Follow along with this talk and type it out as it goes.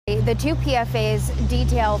the two PFAs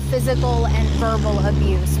detail physical and verbal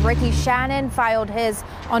abuse. Ricky Shannon filed his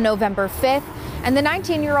on November 5th, and the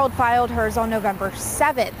 19-year-old filed hers on November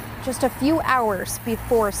 7th, just a few hours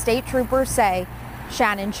before state troopers say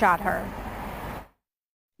Shannon shot her.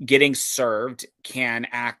 Getting served can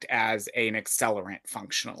act as an accelerant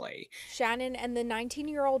functionally. Shannon and the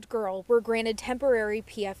 19-year-old girl were granted temporary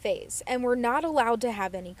PFAs and were not allowed to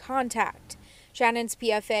have any contact. Shannon's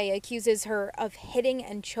PFA accuses her of hitting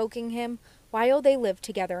and choking him while they lived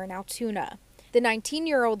together in Altoona. The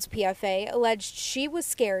 19-year-old's PFA alleged she was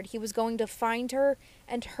scared he was going to find her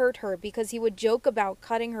and hurt her because he would joke about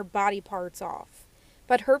cutting her body parts off.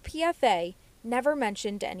 But her PFA never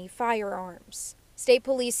mentioned any firearms. State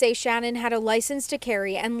police say Shannon had a license to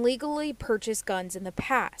carry and legally purchase guns in the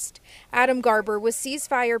past. Adam Garber with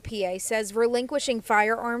Ceasefire PA says relinquishing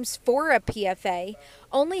firearms for a PFA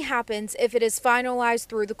only happens if it is finalized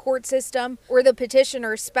through the court system or the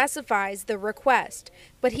petitioner specifies the request.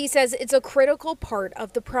 But he says it's a critical part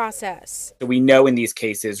of the process. We know in these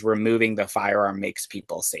cases removing the firearm makes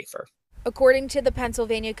people safer. According to the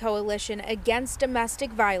Pennsylvania Coalition Against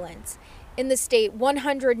Domestic Violence, in the state,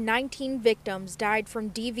 119 victims died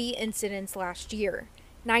from DV incidents last year.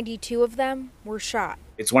 92 of them were shot.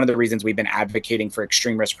 It's one of the reasons we've been advocating for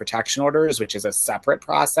extreme risk protection orders, which is a separate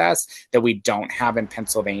process that we don't have in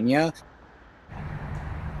Pennsylvania.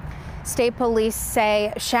 State police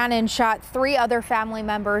say Shannon shot 3 other family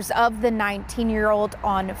members of the 19-year-old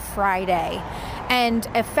on Friday. And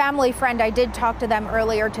a family friend, I did talk to them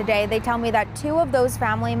earlier today. They tell me that 2 of those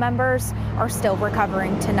family members are still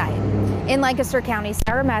recovering tonight. In Lancaster County,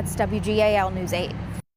 Sarah Metz, WGAL News 8.